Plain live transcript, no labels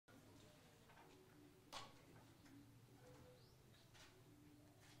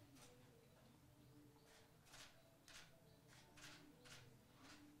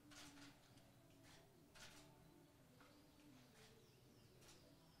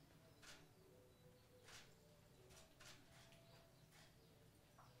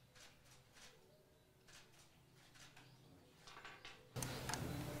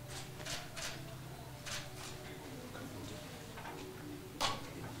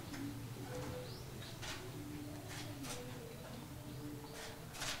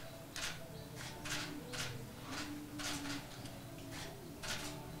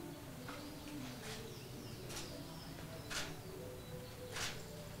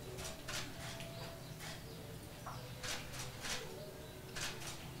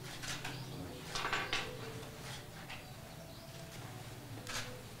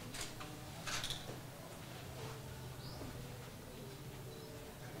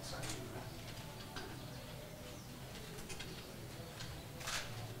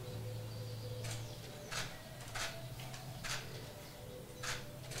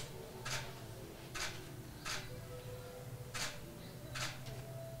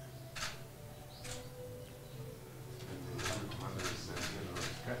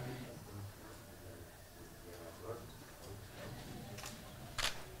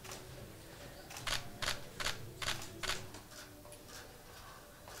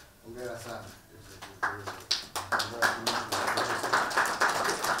Hongera sana.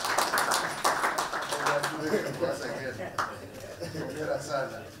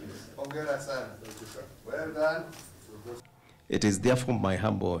 Well done. It is therefore my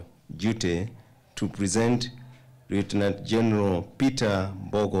humble duty to present Lieutenant General Peter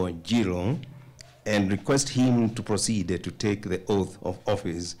Mbogo Njiru and request him to proceed to take the oath of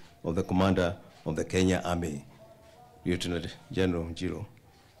office of the Commander of the Kenya Army. Lieutenant General Njiru.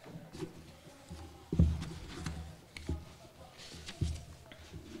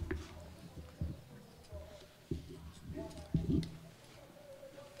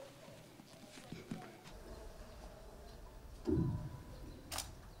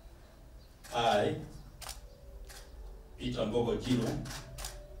 I, Peter Mbogo Njiru,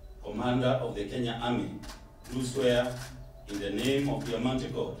 Commander of the Kenya Army, do swear in the name of the Almighty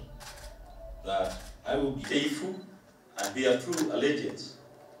God that I will be faithful and bear true allegiance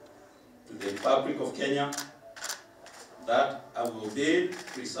to the Republic of Kenya, that I will obey,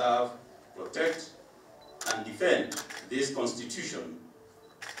 preserve, protect, and defend this Constitution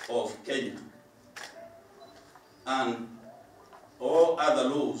of Kenya and all other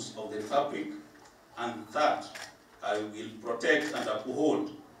laws of the Republic, and that I will protect and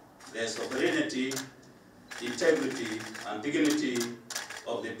uphold the sovereignty, integrity, and dignity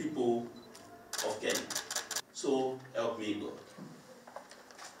of the people of Kenya. So help me God.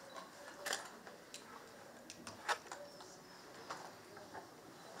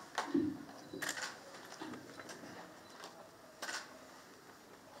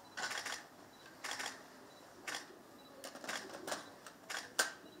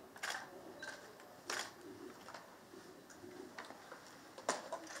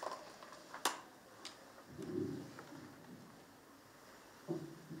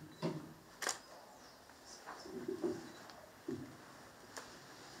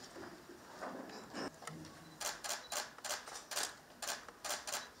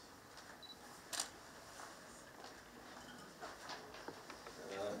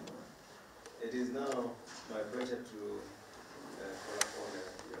 It is now my pleasure to call upon the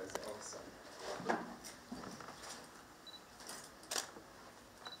U.S. officer.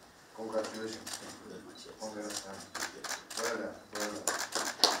 Congratulations. Thank you very much. Congratulations. Well done. Well done.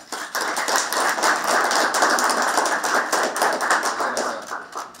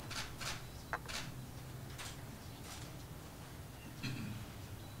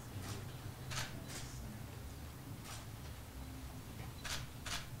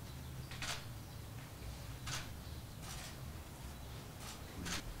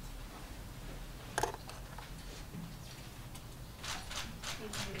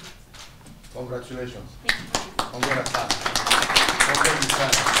 Congratulations. Congratulations.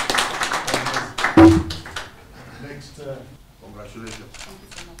 Next, congratulations. Thank you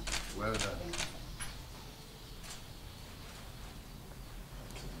so much. Well done.